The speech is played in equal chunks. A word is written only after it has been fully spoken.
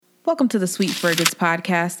Welcome to the Sweet Fragrance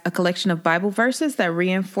Podcast, a collection of Bible verses that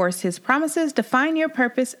reinforce His promises, define your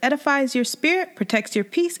purpose, edifies your spirit, protects your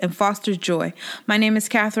peace, and fosters joy. My name is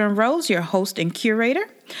Catherine Rose, your host and curator.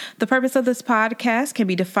 The purpose of this podcast can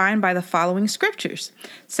be defined by the following scriptures: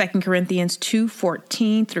 2 Corinthians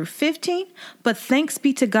 2:14 through 15. But thanks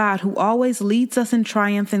be to God who always leads us in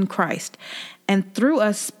triumph in Christ, and through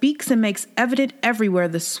us speaks and makes evident everywhere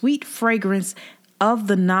the sweet fragrance of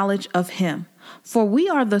the knowledge of Him. For we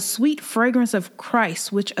are the sweet fragrance of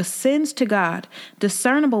Christ, which ascends to God,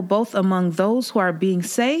 discernible both among those who are being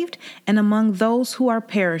saved and among those who are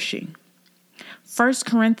perishing. 1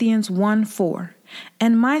 Corinthians 1:4.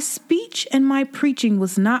 And my speech and my preaching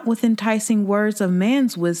was not with enticing words of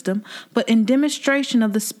man's wisdom, but in demonstration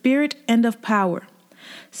of the Spirit and of power.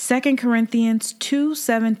 2 Corinthians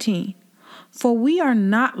 2:17. For we are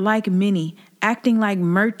not like many, acting like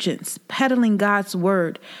merchants, peddling God's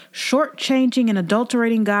word, shortchanging and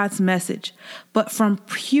adulterating God's message, but from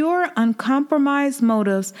pure, uncompromised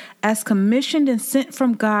motives, as commissioned and sent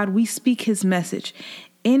from God, we speak His message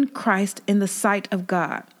in Christ in the sight of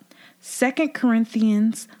God. 2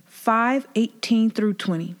 Corinthians 5:18 through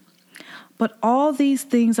 20. But all these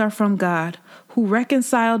things are from God, who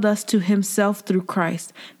reconciled us to Himself through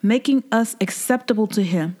Christ, making us acceptable to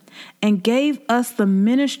Him, and gave us the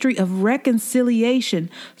ministry of reconciliation,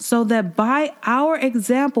 so that by our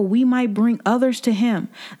example we might bring others to Him.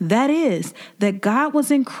 That is, that God was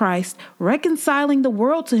in Christ, reconciling the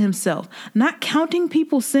world to Himself, not counting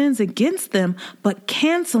people's sins against them, but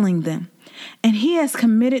canceling them. And He has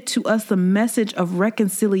committed to us the message of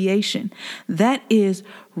reconciliation, that is,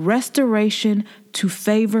 restoration to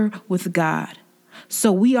favor with God.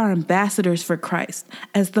 So we are ambassadors for Christ,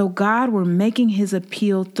 as though God were making His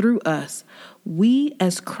appeal through us. We,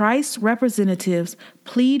 as Christ's representatives,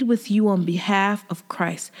 plead with you on behalf of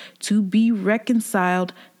Christ to be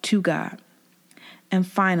reconciled to God. And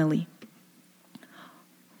finally,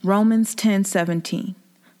 Romans 10:17.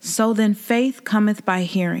 So then faith cometh by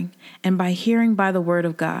hearing, and by hearing by the word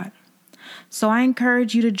of God. So I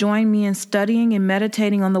encourage you to join me in studying and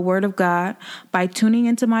meditating on the Word of God by tuning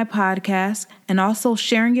into my podcast and also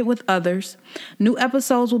sharing it with others. New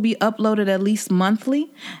episodes will be uploaded at least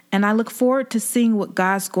monthly, and I look forward to seeing what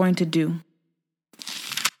God's going to do.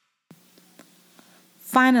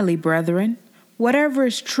 Finally, brethren, whatever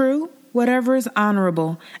is true, whatever is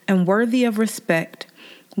honorable and worthy of respect,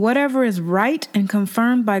 whatever is right and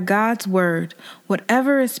confirmed by God's word,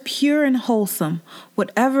 whatever is pure and wholesome,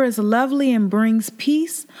 whatever is lovely and brings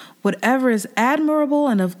peace, whatever is admirable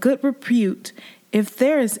and of good repute, if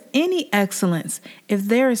there is any excellence, if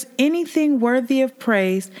there is anything worthy of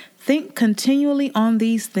praise, think continually on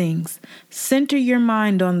these things. Center your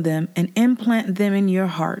mind on them and implant them in your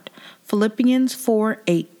heart. Philippians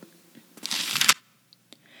 4:8.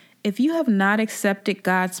 If you have not accepted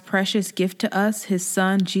God's precious gift to us, His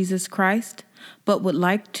Son, Jesus Christ, but would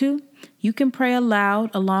like to, you can pray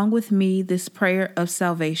aloud along with me this prayer of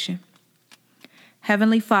salvation.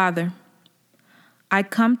 Heavenly Father, I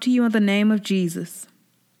come to you in the name of Jesus.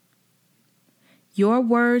 Your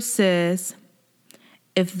word says,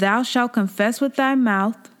 if thou shalt confess with thy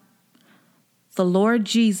mouth the Lord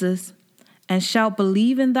Jesus, and shalt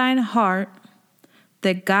believe in thine heart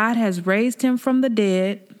that God has raised Him from the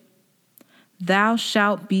dead, thou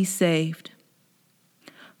shalt be saved.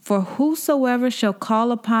 For whosoever shall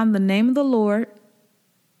call upon the name of the Lord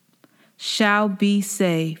shall be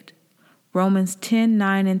saved. Romans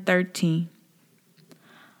 10:9 and 13.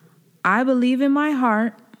 I believe in my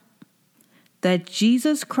heart that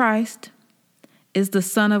Jesus Christ is the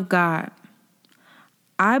Son of God.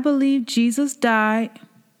 I believe Jesus died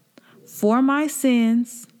for my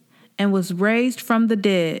sins and was raised from the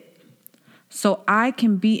dead, so I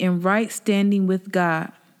can be in right standing with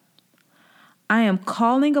God. I am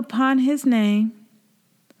calling upon His name,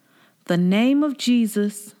 the name of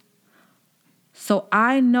Jesus, so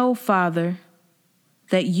I know, Father,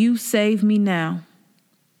 that you save me now.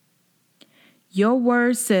 Your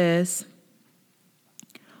word says,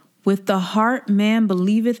 with the heart man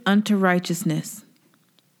believeth unto righteousness,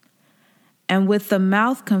 and with the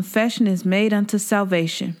mouth confession is made unto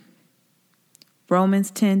salvation.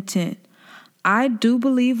 Romans 10:10. I do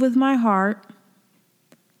believe with my heart,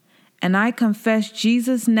 and I confess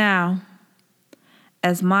Jesus now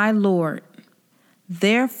as my Lord.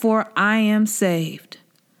 Therefore, I am saved.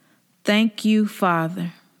 Thank you,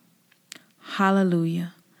 Father.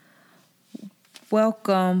 Hallelujah.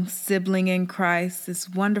 Welcome, sibling in Christ. It's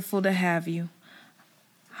wonderful to have you.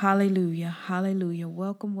 Hallelujah. Hallelujah.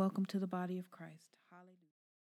 Welcome to the body of Christ.